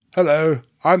Hello,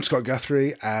 I'm Scott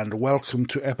Guthrie and welcome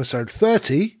to episode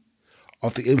 30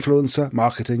 of the Influencer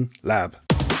Marketing Lab.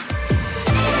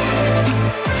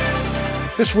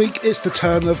 This week it's the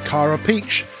turn of Cara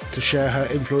Peach to share her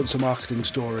influencer marketing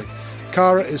story.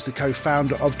 Cara is the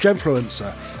co-founder of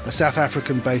Genfluencer, a South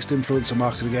African-based influencer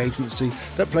marketing agency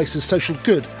that places social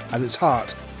good at its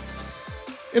heart.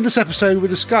 In this episode we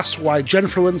discuss why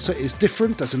Genfluencer is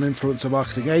different as an influencer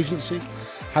marketing agency,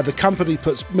 how the company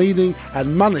puts meaning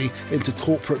and money into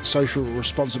corporate social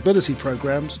responsibility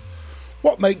programs,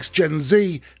 what makes Gen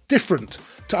Z different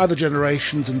to other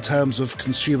generations in terms of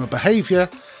consumer behaviour,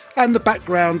 and the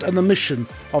background and the mission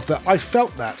of the I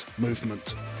Felt That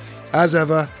movement. As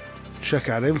ever, check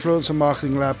out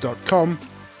influencermarketinglab.com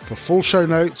for full show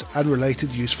notes and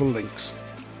related useful links.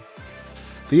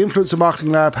 The Influencer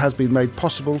Marketing Lab has been made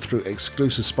possible through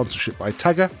exclusive sponsorship by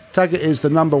Tagger. Tagger is the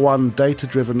 #1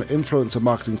 data-driven influencer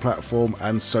marketing platform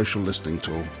and social listening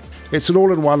tool. It's an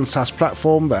all-in-one SaaS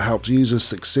platform that helps users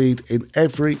succeed in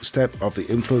every step of the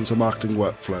influencer marketing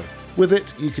workflow. With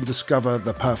it, you can discover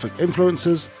the perfect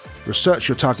influencers, research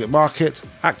your target market,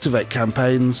 activate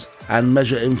campaigns, and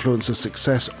measure influencer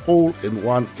success all in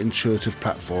one intuitive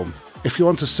platform. If you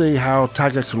want to see how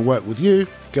Tagger can work with you,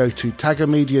 go to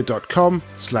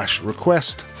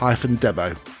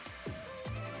taggermedia.com/request-demo.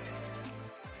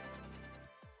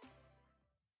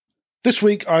 This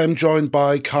week I am joined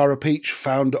by Cara Peach,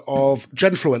 founder of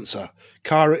Genfluencer.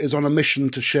 Cara is on a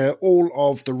mission to share all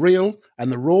of the real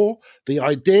and the raw, the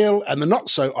ideal and the not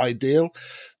so ideal,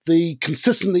 the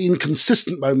consistently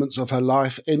inconsistent moments of her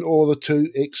life in order to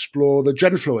explore the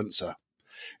Genfluencer.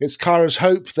 It's Cara's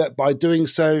hope that by doing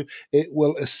so, it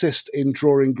will assist in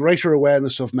drawing greater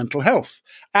awareness of mental health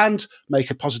and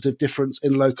make a positive difference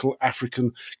in local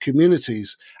African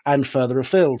communities and further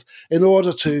afield in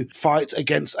order to fight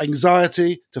against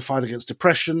anxiety, to fight against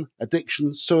depression,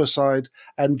 addiction, suicide,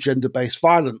 and gender-based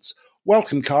violence.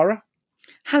 Welcome, Cara.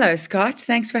 Hello, Scott.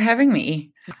 Thanks for having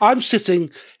me. I'm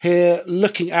sitting here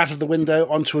looking out of the window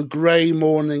onto a grey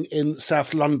morning in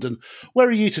South London. Where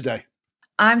are you today?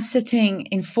 I'm sitting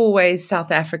in Fourways,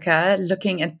 South Africa,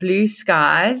 looking at blue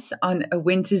skies on a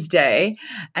winter's day,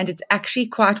 and it's actually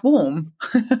quite warm.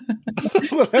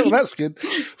 Well, that's good.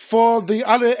 For the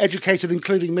uneducated,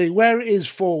 including me, where is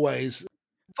Fourways?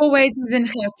 Fourways is in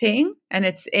Gauteng, and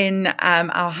it's in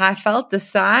our Highveld, this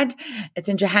side. It's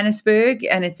in Johannesburg,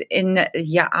 and it's in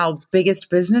our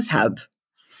biggest business hub.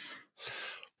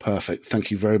 Perfect. Thank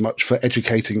you very much for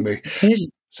educating me. Pleasure.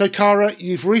 So, Cara,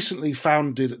 you've recently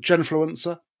founded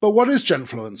Genfluencer, but what is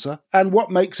Genfluencer and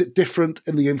what makes it different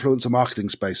in the influencer marketing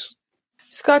space?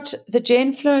 Scott, the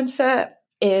Genfluencer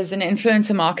is an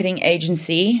influencer marketing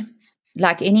agency,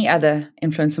 like any other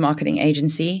influencer marketing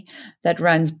agency, that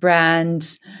runs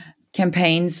brand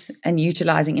campaigns and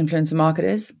utilizing influencer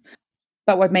marketers.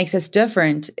 But what makes us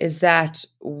different is that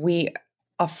we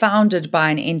are founded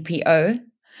by an NPO.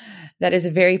 That is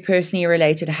a very personally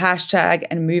related hashtag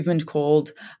and movement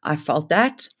called I Felt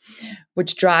That,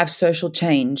 which drives social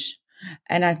change.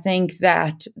 And I think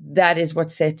that that is what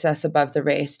sets us above the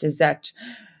rest, is that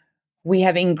we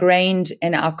have ingrained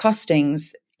in our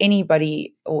costings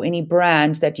anybody or any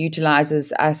brand that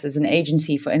utilizes us as an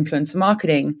agency for influencer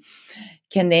marketing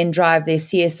can then drive their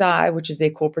CSI, which is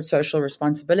their corporate social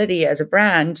responsibility as a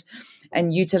brand,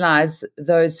 and utilize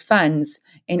those funds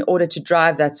in order to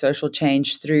drive that social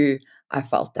change through I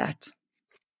Felt That.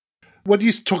 When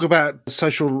you talk about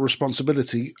social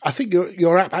responsibility, I think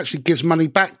your app actually gives money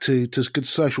back to good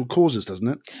social causes, doesn't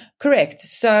it? Correct.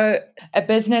 So a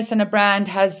business and a brand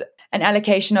has an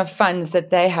allocation of funds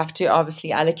that they have to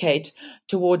obviously allocate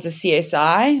towards a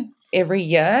CSI every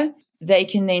year. They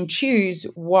can then choose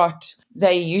what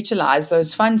they utilize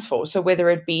those funds for. So whether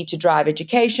it be to drive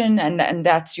education, and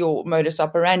that's your modus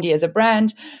operandi as a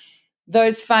brand,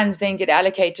 those funds then get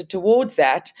allocated towards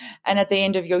that. And at the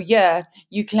end of your year,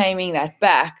 you're claiming that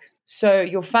back. So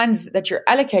your funds that you're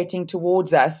allocating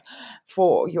towards us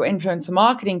for your influencer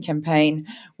marketing campaign,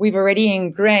 we've already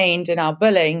ingrained in our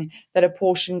billing that a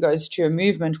portion goes to a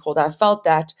movement called I Felt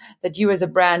That you as a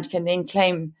brand can then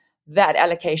claim that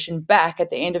allocation back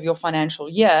at the end of your financial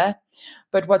year.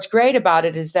 But what's great about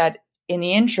it is that in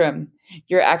the interim,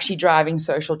 you're actually driving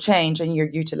social change and you're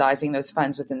utilizing those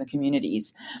funds within the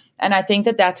communities. And I think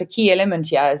that that's a key element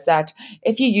here, is that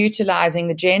if you're utilizing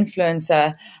the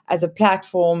Genfluencer as a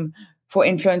platform for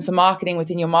influencer marketing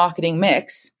within your marketing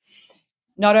mix,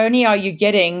 not only are you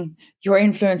getting your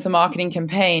influencer marketing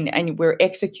campaign and we're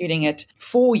executing it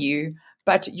for you,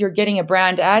 but you're getting a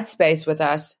brand ad space with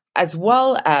us, as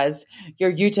well as you're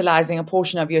utilizing a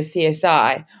portion of your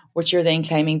CSI, which you're then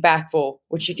claiming back for,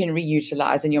 which you can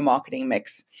reutilize in your marketing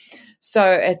mix. So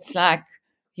it's like,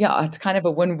 yeah, it's kind of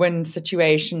a win-win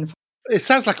situation. It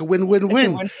sounds like a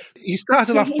win-win-win. You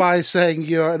started off by saying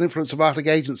you're an influencer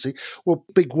marketing agency. Well,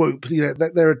 big whoop,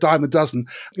 they're a dime a dozen.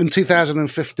 In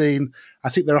 2015, I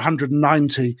think there are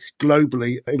 190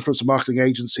 globally influencer marketing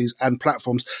agencies and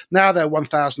platforms. Now there are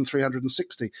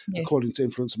 1,360, Yes. according to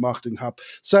Influencer Marketing Hub.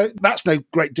 So that's no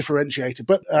great differentiator.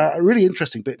 But a really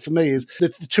interesting bit for me is the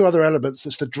two other elements.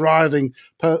 That's the driving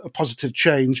positive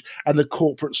change and the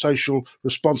corporate social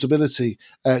responsibility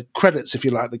credits, if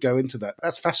you like, that go into that.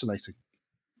 That's fascinating.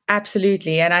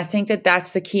 Absolutely. And I think that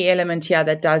that's the key element here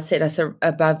that does set us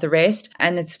above the rest.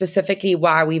 And it's specifically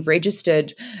why we've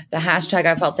registered the hashtag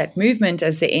I Felt That Movement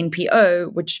as the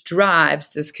NPO, which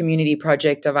drives this community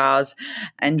project of ours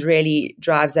and really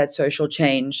drives that social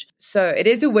change. So it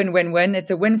is a win-win-win.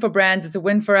 It's a win for brands, it's a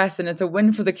win for us, and it's a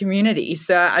win for the community.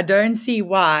 So I don't see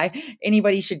why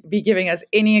anybody should be giving us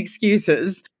any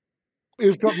excuses.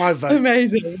 You've got my vote.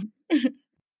 Amazing.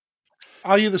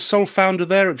 Are you the sole founder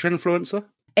there at Genfluencer?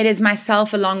 It is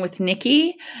myself along with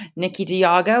Nikki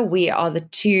Diaga. We are the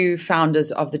two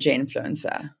founders of the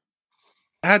Genfluencer.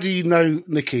 How do you know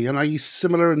Nikki? And are you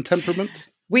similar in temperament?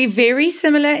 We're very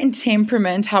similar in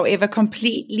temperament, however,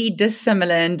 completely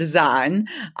dissimilar in design.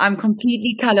 I'm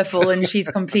completely colorful and she's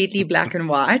completely black and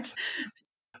white.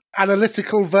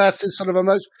 Analytical versus sort of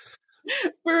emotional.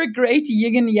 We're a great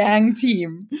yin and yang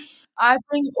team. I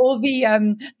bring all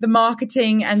the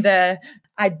marketing and the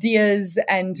ideas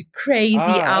and crazy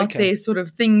out there sort of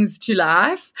things to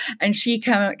life. And she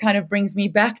kind of brings me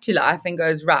back to life and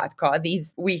goes, right, Car,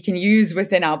 these we can use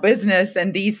within our business.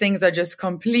 And these things are just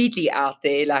completely out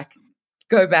there. Like,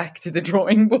 go back to the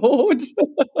drawing board.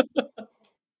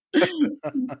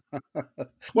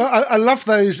 Well, I love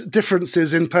those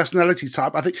differences in personality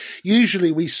type. I think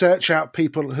usually we search out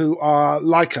people who are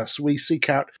like us. We seek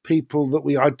out people that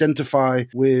we identify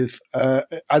with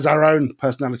as our own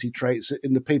personality traits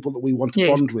in the people that we want to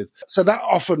bond with. So that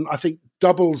often, I think,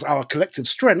 doubles our collective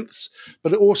strengths,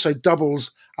 but it also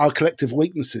doubles our collective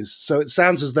weaknesses. So it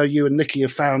sounds as though you and Nikki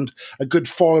have found a good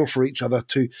foil for each other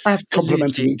to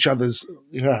complementing each other's.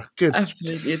 Yeah, good.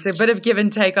 Absolutely. It's a bit of give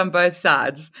and take on both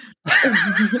sides.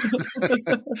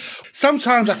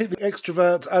 Sometimes I think the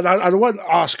extrovert, and I won't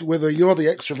ask whether you're the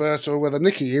extrovert or whether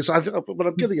Nikki is, but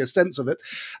I'm getting a sense of it.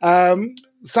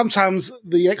 Sometimes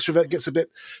the extrovert gets a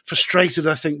bit frustrated,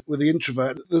 I think, with the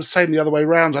introvert. The same the other way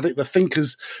around. I think the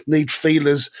thinkers need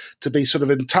feelers to be sort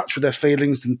of in touch with their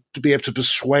feelings and to be able to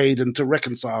persuade and to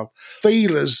reconcile.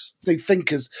 Feelers need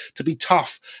thinkers to be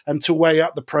tough and to weigh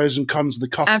up the pros and cons and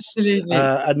the costs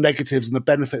and negatives and the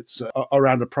benefits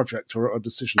around a project or a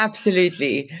decision.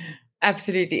 Absolutely.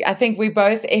 Absolutely. I think we're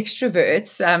both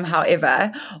extroverts,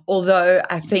 however, although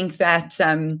I think that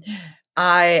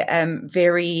I am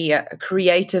very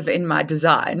creative in my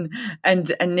design.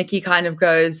 And Nikki kind of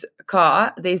goes,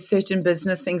 Car, there's certain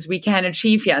business things we can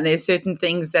achieve here. And there's certain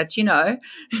things that,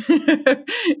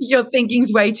 your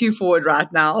thinking's way too forward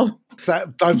right now.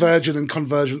 That divergent and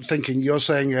convergent thinking, you're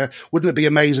saying, wouldn't it be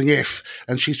amazing if?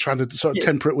 And she's trying to sort of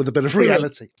temper it with a bit of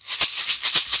reality.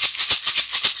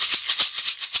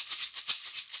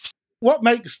 What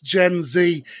makes Gen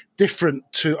Z different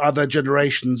to other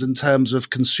generations in terms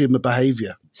of consumer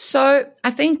behavior? So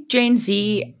I think Gen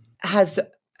Z has,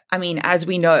 as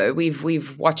we know,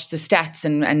 we've watched the stats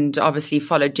and obviously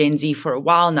followed Gen Z for a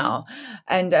while now.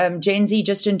 And Gen Z,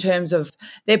 just in terms of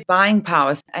their buying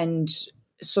power and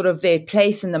sort of their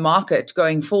place in the market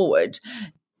going forward,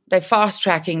 they're fast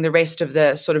tracking the rest of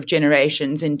the sort of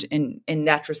generations in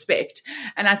that respect.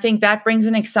 And I think that brings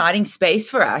an exciting space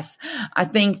for us. I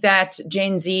think that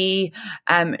Gen Z,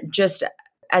 just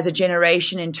as a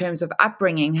generation in terms of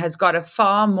upbringing, has got a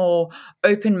far more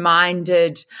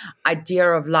open-minded idea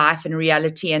of life and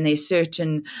reality, and there's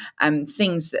certain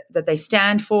things that they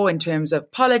stand for in terms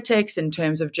of politics, in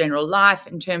terms of general life,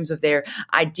 in terms of their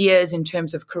ideas, in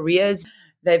terms of careers.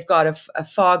 They've got a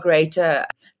far greater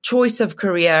choice of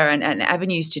career and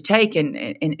avenues to take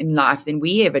in life than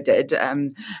we ever did.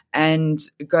 And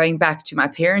going back to my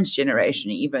parents'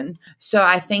 generation even. So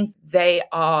I think they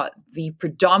are the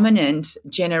predominant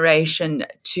generation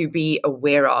to be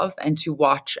aware of and to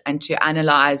watch and to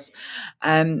analyze.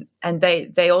 And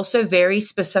they also very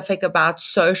specific about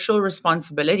social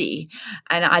responsibility.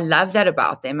 And I love that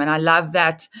about them. And I love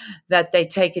that they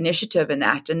take initiative in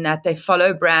that and that they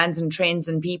follow brands and trends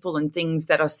and people and things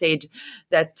that are said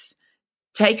that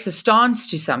takes a stance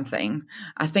to something.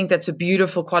 I think that's a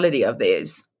beautiful quality of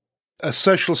theirs. A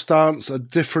social stance, a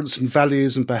difference in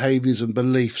values and behaviours and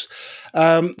beliefs.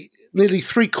 nearly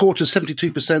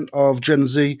 72% of Gen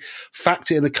Z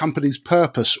factor in a company's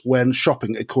purpose when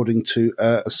shopping, according to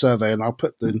a survey. And I'll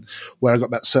put in where I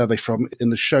got that survey from in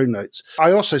the show notes.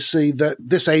 I also see that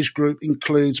this age group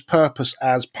includes purpose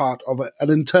as part of an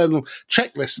internal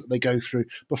checklist that they go through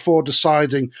before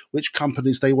deciding which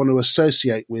companies they want to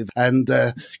associate with and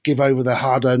give over their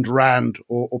hard-earned rand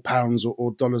or pounds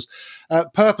or dollars.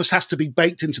 Purpose has to be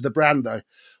baked into the brand, though.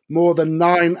 More than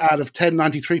 9 out of 10,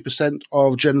 93%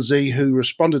 of Gen Z who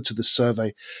responded to this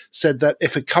survey said that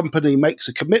if a company makes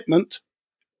a commitment,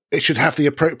 it should have the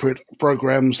appropriate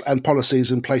programs and policies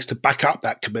in place to back up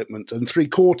that commitment. And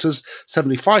 3/4,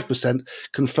 75%,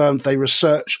 confirmed they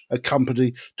research a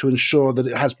company to ensure that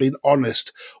it has been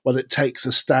honest when it takes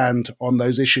a stand on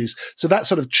those issues. So that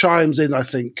sort of chimes in, I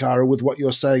think, Cara, with what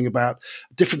you're saying about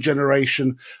different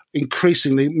generation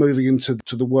increasingly moving into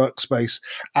the workspace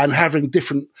and having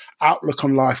different outlook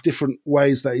on life, different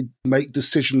ways they make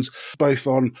decisions, both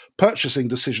on purchasing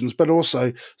decisions, but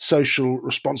also social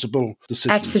responsible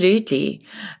decisions. Absolutely.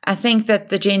 I think that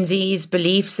the Gen Z's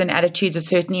beliefs and attitudes are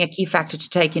certainly a key factor to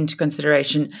take into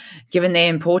consideration, given their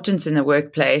importance in the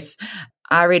workplace.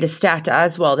 I read a stat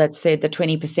as well that said that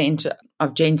 20%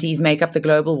 of Gen Zs make up the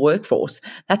global workforce.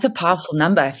 That's a powerful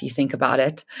number if you think about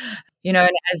it. And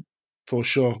as For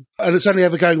sure. And it's only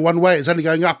ever going one way. It's only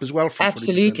going up as well from 20%.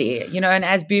 Absolutely. And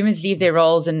as boomers leave their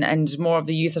roles and more of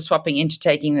the youth are swapping into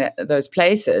taking those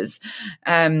places,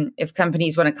 if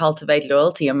companies want to cultivate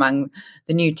loyalty among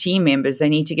the new team members, they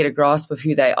need to get a grasp of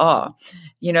who they are.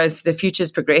 The future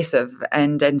is progressive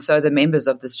and so the members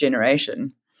of this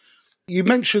generation. You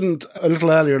mentioned a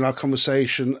little earlier in our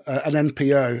conversation an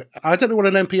NPO. I don't know what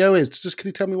an NPO is. Can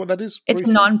you tell me what that is? It's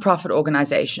briefly? a non-profit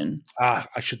organization. I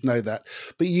should know that.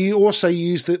 But you also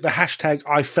use the hashtag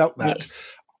I felt that. Yes.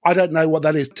 I don't know what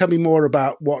that is. Tell me more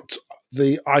about what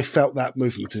the I felt that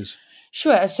movement is.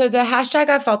 Sure. So the hashtag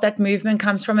I felt that movement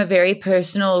comes from a very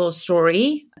personal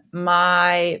story,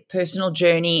 my personal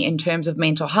journey in terms of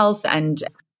mental health and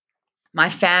my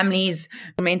family's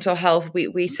mental health.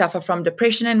 We suffer from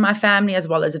depression in my family as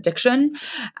well as addiction.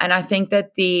 And I think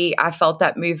that I felt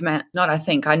that movement,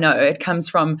 I know it comes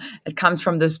from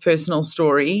this personal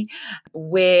story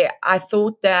where I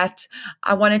thought that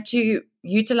I wanted to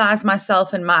utilize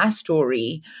myself and my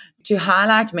story to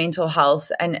highlight mental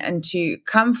health and to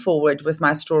come forward with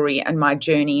my story and my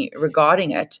journey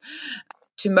regarding it,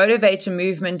 to motivate a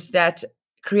movement that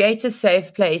creates a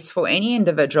safe place for any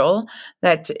individual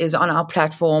that is on our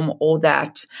platform or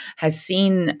that has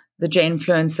seen the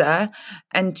Genfluencer,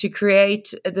 and to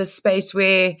create this space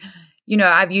where,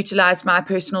 I've utilized my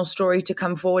personal story to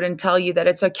come forward and tell you that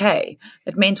it's okay,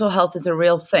 that mental health is a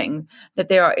real thing, that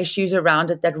there are issues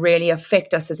around it that really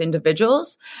affect us as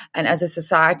individuals and as a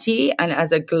society and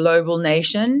as a global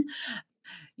nation.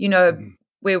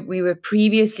 Where we were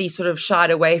previously sort of shied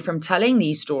away from telling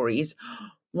these stories,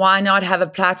 why not have a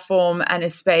platform and a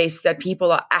space that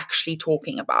people are actually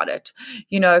talking about it?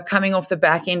 Coming off the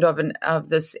back end of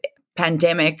this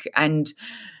pandemic, and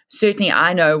certainly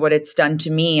I know what it's done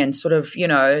to me and sort of,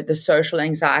 the social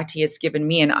anxiety it's given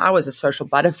me. And I was a social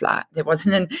butterfly. There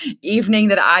wasn't an evening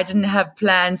that I didn't have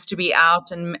plans to be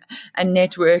out and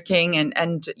networking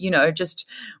and just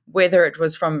whether it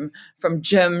was from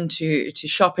gym to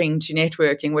shopping to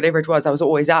networking, whatever it was, I was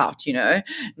always out,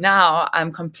 Now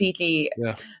I'm completely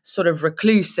sort of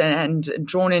recluse and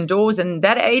drawn indoors, and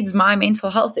that aids my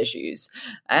mental health issues.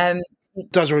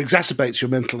 Does or exacerbates your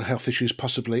mental health issues,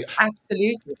 possibly.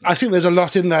 Absolutely. I think there's a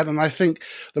lot in that, and I think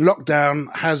the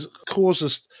lockdown has caused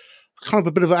us kind of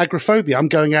a bit of agoraphobia. I'm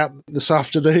going out this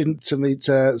afternoon to meet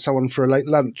someone for a late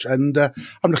lunch, and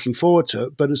I'm looking forward to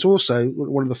it, but it's also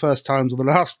one of the first times in the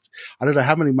last, I don't know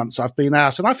how many months I've been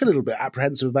out, and I feel a little bit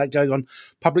apprehensive about going on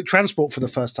public transport for the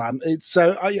first time.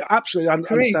 I absolutely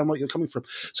understand what you're coming from.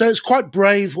 So it's quite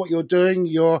brave what you're doing.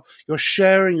 You're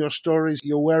sharing your stories.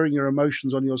 You're wearing your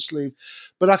emotions on your sleeve.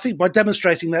 But I think by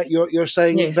demonstrating that, you're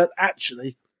saying that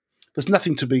actually there's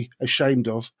nothing to be ashamed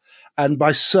of. And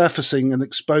by surfacing and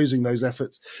exposing those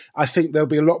efforts, I think there'll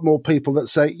be a lot more people that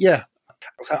say, yeah,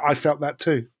 I felt that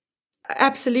too.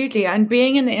 Absolutely. And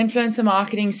being in the influencer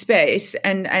marketing space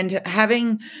and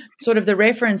having sort of the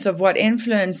reference of what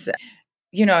influence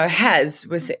has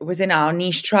within our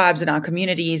niche tribes and our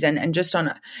communities and just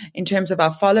in terms of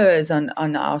our followers on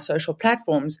our social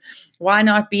platforms, why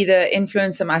not be the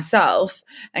influencer myself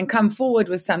and come forward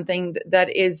with something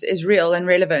that is real and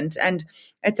relevant? And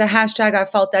it's a hashtag I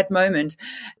felt that moment.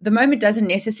 The moment doesn't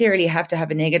necessarily have to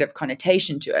have a negative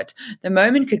connotation to it. The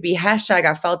moment could be hashtag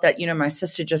I felt that, my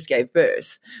sister just gave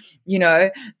birth.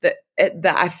 That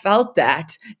I felt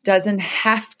that doesn't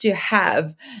have to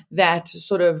have that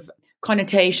sort of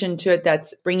connotation to it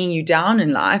that's bringing you down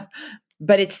in life,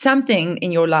 but it's something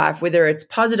in your life, whether it's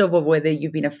positive or whether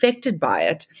you've been affected by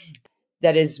it,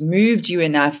 that has moved you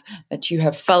enough that you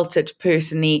have felt it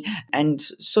personally, and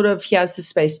sort of here's the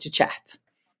space to chat.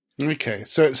 Okay,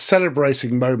 so it's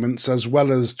celebrating moments as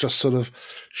well as just sort of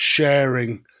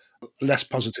sharing less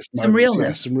positive moments. Some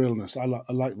realness. Yeah, some realness. I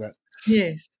like that.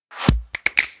 Yes.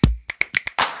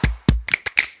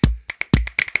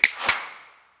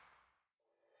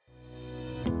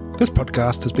 This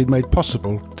podcast has been made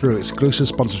possible through exclusive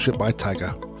sponsorship by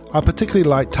Tagger. I particularly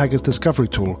like Tagger's discovery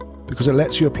tool because it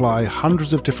lets you apply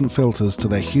hundreds of different filters to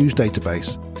their huge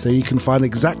database so you can find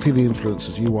exactly the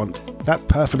influencers you want that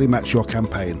perfectly match your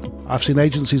campaign. I've seen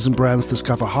agencies and brands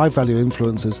discover high-value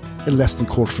influencers in less than a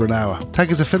quarter of an hour.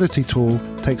 Tagger's affinity tool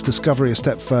takes discovery a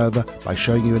step further by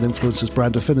showing you an influencer's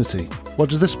brand affinity. What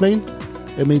does this mean?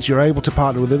 It means you're able to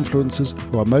partner with influencers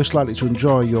who are most likely to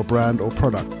enjoy your brand or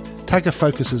product. Tagger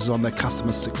focuses on their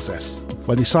customer success.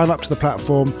 When you sign up to the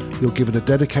platform, you're given a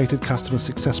dedicated customer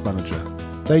success manager.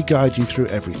 They guide you through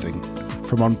everything,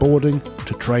 from onboarding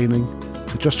to training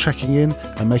to just checking in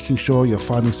and making sure you're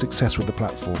finding success with the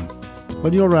platform.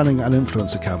 When you're running an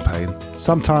influencer campaign,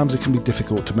 sometimes it can be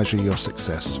difficult to measure your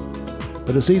success.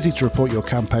 But it's easy to report your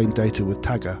campaign data with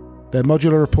Tagger. Their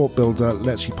modular report builder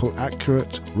lets you pull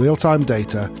accurate, real-time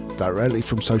data directly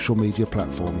from social media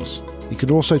platforms. You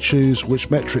can also choose which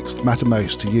metrics matter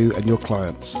most to you and your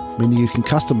clients, meaning you can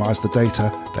customize the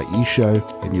data that you show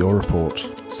in your report.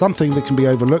 Something that can be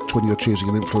overlooked when you're choosing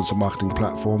an influencer marketing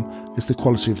platform is the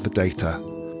quality of the data.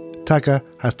 Tagger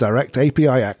has direct API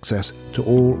access to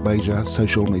all major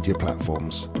social media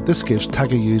platforms. This gives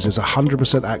Tagger users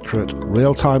 100% accurate,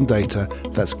 real-time data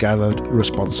that's gathered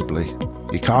responsibly.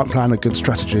 You can't plan a good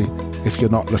strategy if you're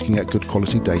not looking at good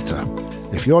quality data.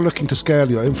 If you're looking to scale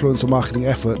your influencer marketing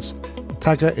efforts,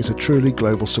 Tagger is a truly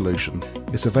global solution.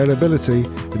 Its availability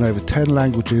in over 10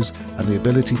 languages and the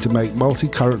ability to make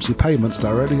multi-currency payments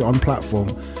directly on platform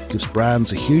gives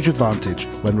brands a huge advantage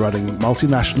when running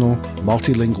multinational,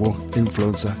 multilingual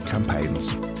influencer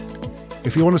campaigns.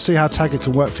 If you want to see how Tagger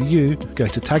can work for you, go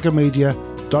to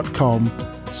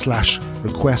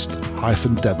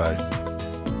taggermedia.com/request-demo.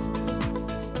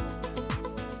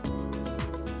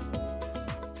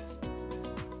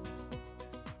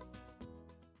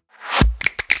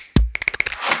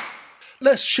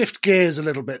 Let's shift gears a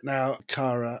little bit now,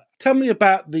 Cara. Tell me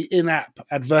about the in-app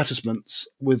advertisements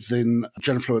within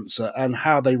Genfluencer and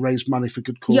how they raise money for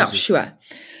good causes. Yeah, sure.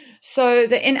 So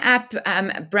the in-app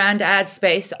brand ad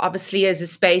space obviously is a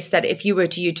space that if you were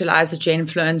to utilize a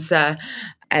Genfluencer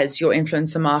as your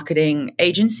influencer marketing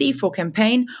agency for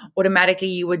campaign, automatically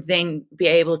you would then be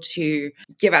able to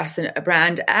give us a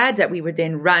brand ad that we would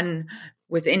then run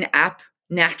within app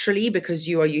naturally because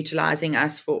you are utilizing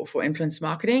us for influence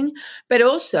marketing. But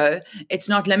also, it's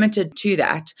not limited to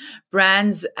that.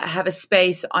 Brands have a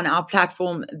space on our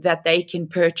platform that they can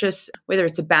purchase, whether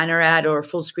it's a banner ad or a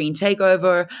full screen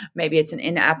takeover, maybe it's an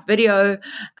in-app video,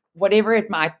 whatever it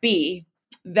might be,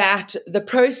 that the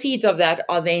proceeds of that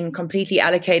are then completely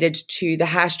allocated to the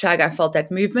hashtag I Felt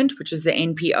That Movement, which is the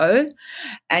NPO.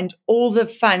 And all the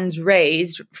funds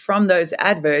raised from those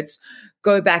adverts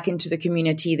go back into the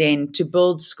community then to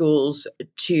build schools,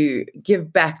 to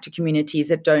give back to communities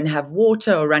that don't have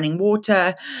water or running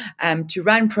water, to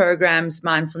run programs,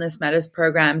 mindfulness matters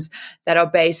programs that are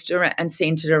based and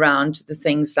centered around the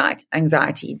things like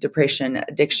anxiety, depression,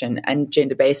 addiction, and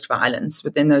gender-based violence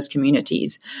within those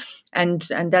communities. And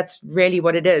that's really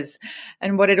what it is.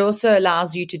 And what it also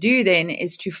allows you to do then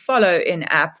is to follow in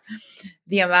app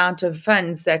the amount of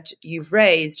funds that you've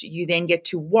raised. You then get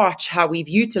to watch how we've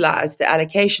utilized the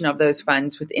allocation of those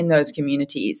funds within those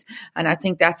communities. And I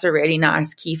think that's a really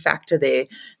nice key factor there,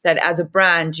 that as a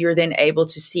brand, you're then able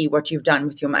to see what you've done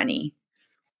with your money.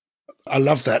 I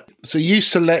love that. So you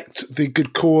select the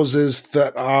good causes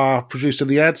that are produced in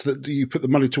the ads that you put the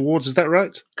money towards. Is that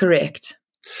right? Correct.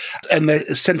 And they're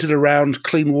centered around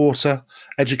clean water,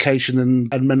 education,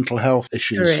 and mental health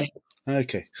issues. Correct.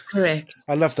 Okay. Correct.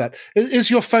 I love that.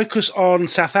 Is your focus on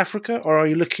South Africa, or are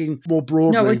you looking more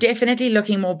broadly? No, we're definitely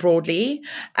looking more broadly.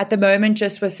 At the moment,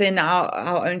 just within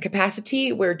our own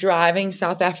capacity, we're driving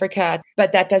South Africa,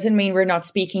 but that doesn't mean we're not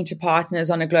speaking to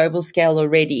partners on a global scale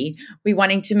already. We're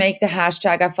wanting to make the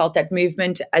hashtag I Felt That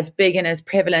Movement as big and as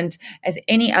prevalent as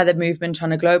any other movement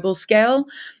on a global scale.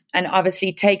 And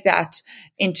obviously take that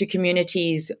into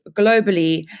communities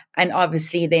globally, and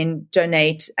obviously then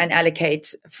donate and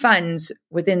allocate funds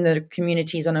within the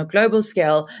communities on a global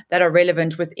scale that are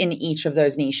relevant within each of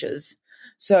those niches.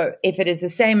 So if it is the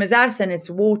same as us and it's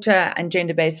water and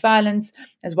gender-based violence,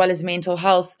 as well as mental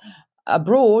health,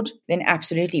 abroad, then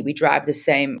absolutely we drive the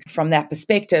same from that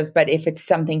perspective. But if it's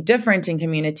something different in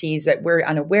communities that we're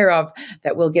unaware of,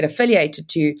 that we'll get affiliated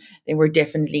to, then we're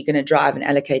definitely going to drive and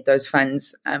allocate those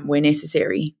funds where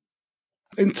necessary.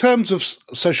 In terms of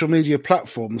social media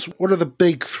platforms, what are the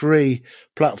big three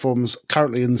platforms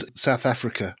currently in South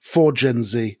Africa for Gen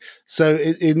Z? So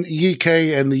in the UK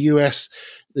and the US,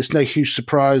 it's no huge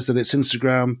surprise that it's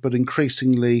Instagram, but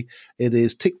increasingly it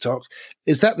is TikTok.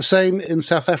 Is that the same in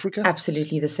South Africa?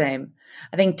 Absolutely the same.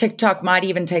 I think TikTok might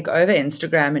even take over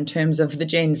Instagram in terms of the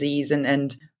Gen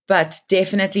Zs, but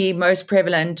definitely most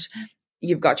prevalent.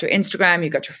 You've got your Instagram,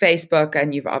 you've got your Facebook,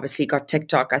 and you've obviously got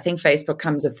TikTok. I think Facebook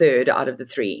comes a third out of the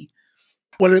three.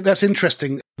 Well, that's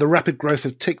interesting. The rapid growth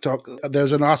of TikTok.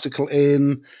 There's an article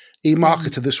in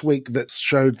eMarketer this week that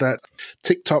showed that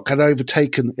TikTok had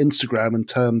overtaken Instagram in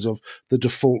terms of the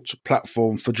default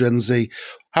platform for Gen Z.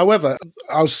 However,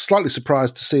 I was slightly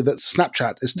surprised to see that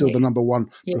Snapchat is still the number one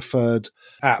preferred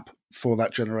app for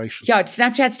that generation. Yeah,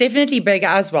 Snapchat's definitely big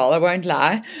as well. I won't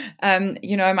lie.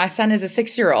 My son is a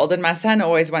 6-year-old and my son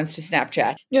always wants to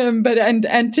Snapchat.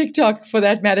 And TikTok for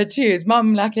that matter too. Is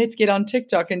Mom, let's get on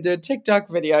TikTok and do a TikTok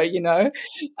video,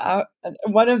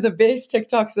 one of the best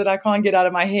TikToks that I can't get out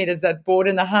of my head is that bored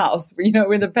in the house,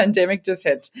 when the pandemic just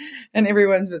hit and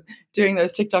everyone's doing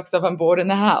those TikToks of I'm bored in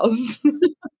the house.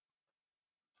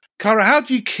 Cara, how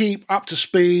do you keep up to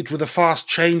speed with the fast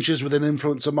changes within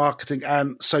influencer marketing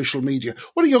and social media?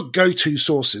 What are your go-to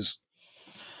sources?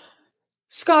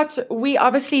 Scott, we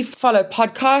obviously follow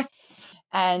podcasts,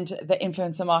 and the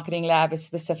Influencer Marketing Lab is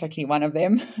specifically one of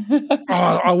them.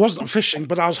 I wasn't fishing,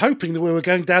 but I was hoping that we were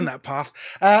going down that path.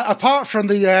 Apart from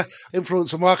the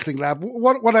Influencer Marketing Lab,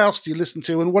 what else do you listen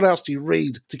to and what else do you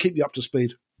read to keep you up to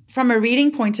speed? From a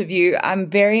reading point of view, I'm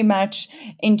very much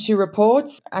into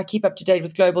reports. I keep up to date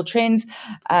with global trends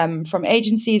from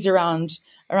agencies around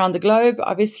the globe,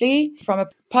 obviously. From a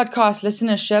podcast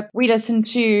listenership, we listen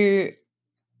to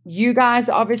you guys,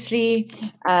 obviously.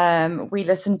 We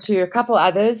listen to a couple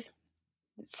others.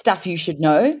 Stuff You Should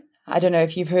Know. I don't know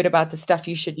if you've heard about the Stuff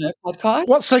You Should Know podcast.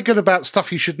 What's so good about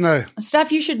Stuff You Should Know?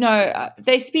 Stuff You Should Know,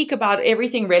 they speak about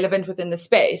everything relevant within the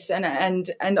space and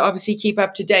obviously keep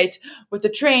up to date with the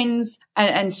trends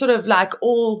and sort of like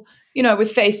all,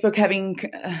 with Facebook having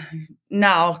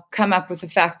now come up with the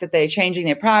fact that they're changing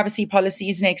their privacy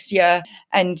policies next year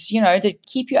and, to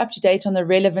keep you up to date on the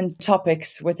relevant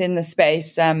topics within the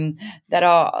space that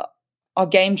are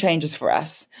game changers for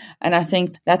us. And I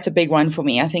think that's a big one for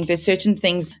me. I think there's certain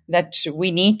things that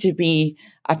we need to be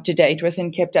up to date with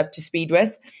and kept up to speed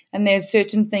with. And there's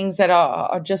certain things that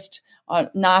are just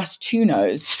nice to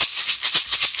knows.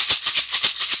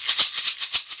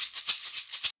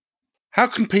 How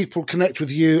can people connect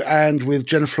with you and with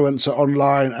Genfluencer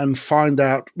online and find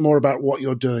out more about what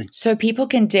you're doing? So people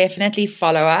can definitely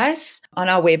follow us on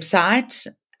our website,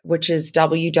 which is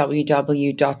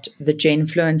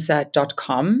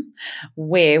www.thegenfluencer.com,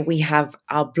 where we have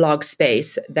our blog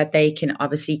space that they can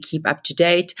obviously keep up to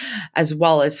date, as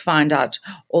well as find out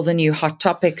all the new hot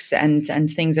topics and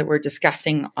things that we're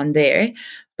discussing on there.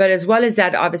 But as well as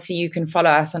that, obviously, you can follow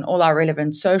us on all our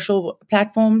relevant social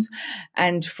platforms.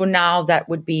 And for now, that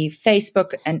would be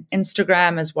Facebook and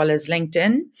Instagram, as well as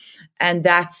LinkedIn. And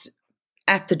that's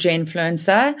at the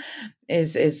Genfluencer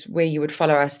is where you would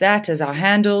follow us. That as our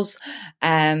handles.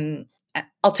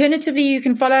 Alternatively, you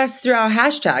can follow us through our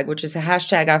hashtag, which is the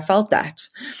hashtag I felt that.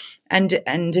 And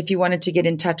if you wanted to get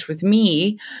in touch with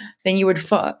me, then you would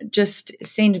just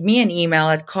send me an email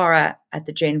at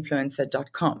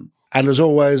cara@thegenfluencer.com. And as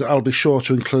always, I'll be sure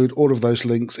to include all of those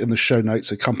links in the show notes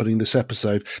accompanying this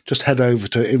episode. Just head over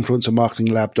to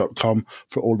influencermarketinglab.com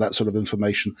for all that sort of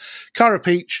information. Cara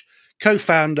Peach,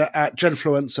 co-founder at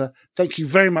Genfluencer, thank you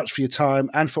very much for your time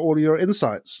and for all of your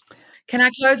insights. Can I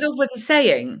close off with a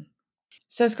saying?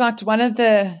 So, Scott, one of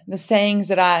the sayings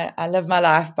that I live my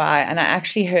life by, and I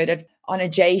actually heard it on a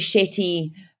Jay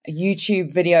Shetty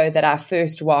YouTube video that I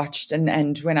first watched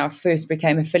and when I first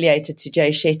became affiliated to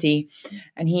Jay Shetty.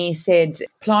 And he said,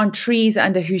 plant trees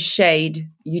under whose shade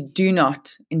you do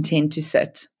not intend to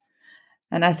sit.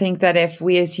 And I think that if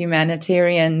we as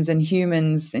humanitarians and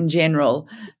humans in general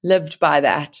lived by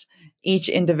that, each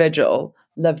individual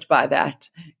lived by that,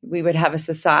 we would have a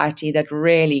society that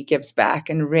really gives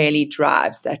back and really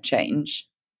drives that change.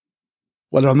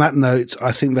 Well, on that note,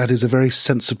 I think that is a very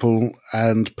sensible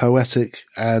and poetic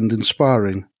and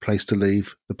inspiring place to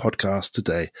leave the podcast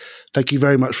today. Thank you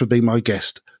very much for being my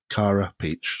guest, Cara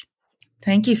Peach.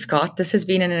 Thank you, Scott. This has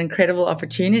been an incredible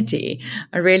opportunity.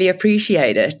 I really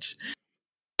appreciate it.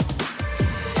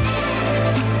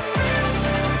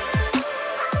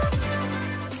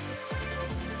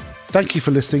 Thank you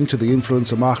for listening to the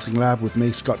Influencer Marketing Lab with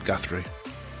me, Scott Guthrie.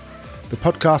 The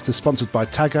podcast is sponsored by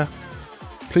Tagger.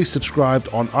 Please subscribe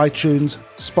on iTunes,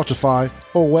 Spotify,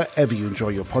 or wherever you enjoy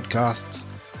your podcasts.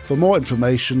 For more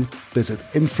information, visit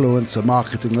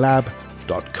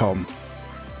influencermarketinglab.com.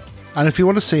 And if you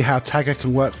want to see how Tagger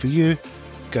can work for you,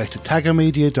 go to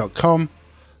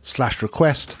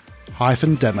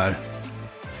taggermedia.com/request-demo.